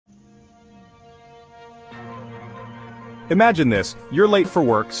Imagine this, you're late for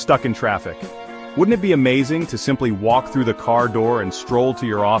work, stuck in traffic. Wouldn't it be amazing to simply walk through the car door and stroll to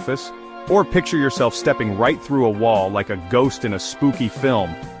your office? Or picture yourself stepping right through a wall like a ghost in a spooky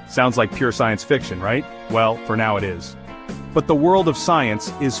film. Sounds like pure science fiction, right? Well, for now it is. But the world of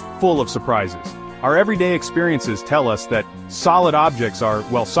science is full of surprises. Our everyday experiences tell us that solid objects are,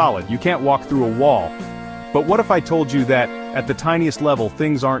 well, solid. You can't walk through a wall. But what if I told you that, at the tiniest level,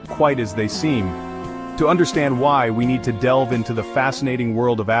 things aren't quite as they seem? To understand why, we need to delve into the fascinating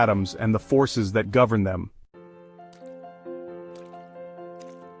world of atoms and the forces that govern them.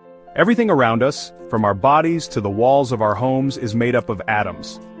 Everything around us, from our bodies to the walls of our homes, is made up of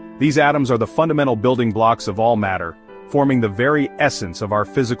atoms. These atoms are the fundamental building blocks of all matter, forming the very essence of our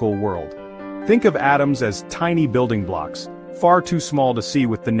physical world. Think of atoms as tiny building blocks, far too small to see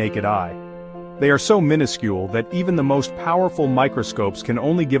with the naked eye. They are so minuscule that even the most powerful microscopes can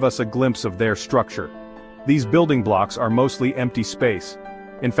only give us a glimpse of their structure. These building blocks are mostly empty space.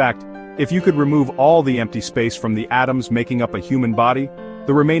 In fact, if you could remove all the empty space from the atoms making up a human body,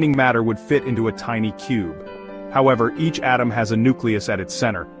 the remaining matter would fit into a tiny cube. However, each atom has a nucleus at its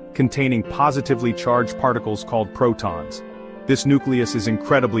center, containing positively charged particles called protons. This nucleus is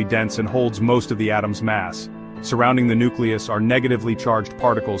incredibly dense and holds most of the atom's mass. Surrounding the nucleus are negatively charged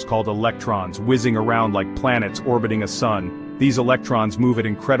particles called electrons, whizzing around like planets orbiting a sun. These electrons move at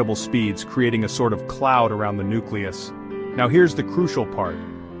incredible speeds, creating a sort of cloud around the nucleus. Now here's the crucial part.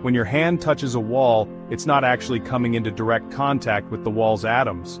 When your hand touches a wall, it's not actually coming into direct contact with the wall's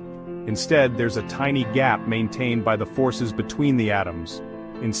atoms. Instead, there's a tiny gap maintained by the forces between the atoms.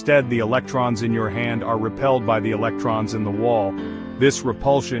 Instead, the electrons in your hand are repelled by the electrons in the wall. This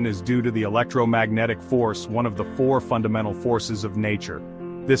repulsion is due to the electromagnetic force, one of the four fundamental forces of nature.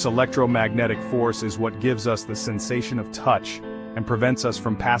 This electromagnetic force is what gives us the sensation of touch and prevents us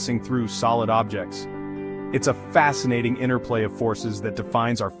from passing through solid objects. It's a fascinating interplay of forces that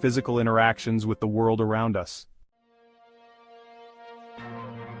defines our physical interactions with the world around us.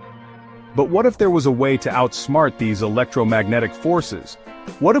 But what if there was a way to outsmart these electromagnetic forces?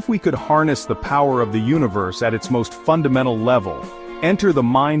 What if we could harness the power of the universe at its most fundamental level? Enter the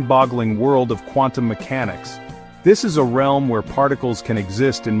mind-boggling world of quantum mechanics. This is a realm where particles can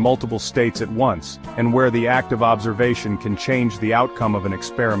exist in multiple states at once, and where the act of observation can change the outcome of an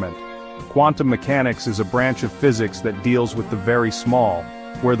experiment. Quantum mechanics is a branch of physics that deals with the very small,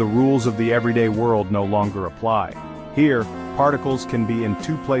 where the rules of the everyday world no longer apply. Here, particles can be in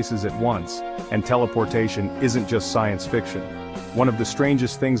two places at once, and teleportation isn't just science fiction. One of the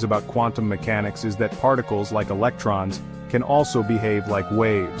strangest things about quantum mechanics is that particles, like electrons, can also behave like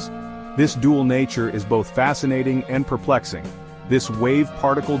waves. This dual nature is both fascinating and perplexing. This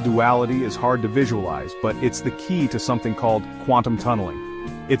wave-particle duality is hard to visualize, but it's the key to something called quantum tunneling.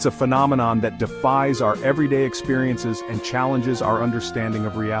 It's a phenomenon that defies our everyday experiences and challenges our understanding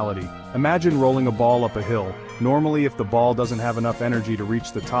of reality. Imagine rolling a ball up a hill. Normally, if the ball doesn't have enough energy to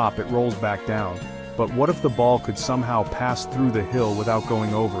reach the top, it rolls back down. But what if the ball could somehow pass through the hill without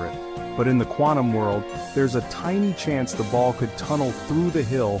going over it? But in the quantum world, there's a tiny chance the ball could tunnel through the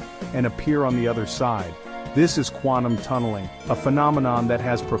hill and appear on the other side. This is quantum tunneling, a phenomenon that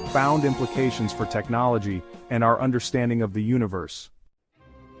has profound implications for technology and our understanding of the universe.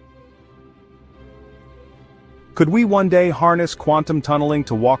 Could we one day harness quantum tunneling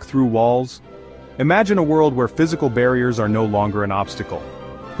to walk through walls? Imagine a world where physical barriers are no longer an obstacle.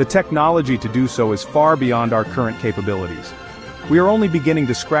 The technology to do so is far beyond our current capabilities. We are only beginning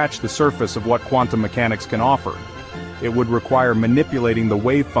to scratch the surface of what quantum mechanics can offer. It would require manipulating the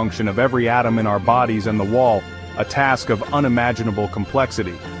wave function of every atom in our bodies and the wall, a task of unimaginable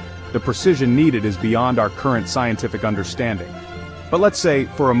complexity. The precision needed is beyond our current scientific understanding. But let's say,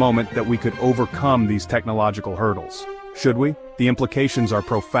 for a moment, that we could overcome these technological hurdles. Should we? The implications are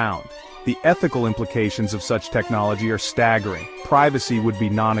profound. The ethical implications of such technology are staggering. Privacy would be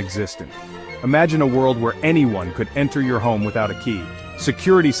non-existent. Imagine a world where anyone could enter your home without a key.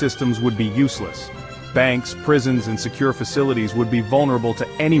 Security systems would be useless. Banks, prisons, and secure facilities would be vulnerable to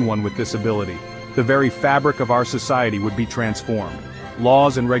anyone with this ability. The very fabric of our society would be transformed.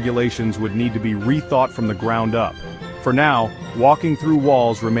 Laws and regulations would need to be rethought from the ground up. For now, walking through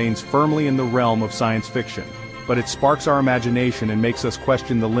walls remains firmly in the realm of science fiction, but it sparks our imagination and makes us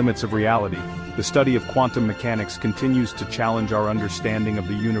question the limits of reality. The study of quantum mechanics continues to challenge our understanding of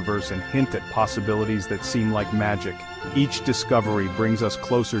the universe and hint at possibilities that seem like magic. Each discovery brings us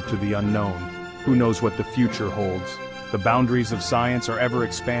closer to the unknown. Who knows what the future holds? The boundaries of science are ever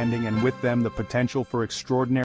expanding, and with them the potential for extraordinary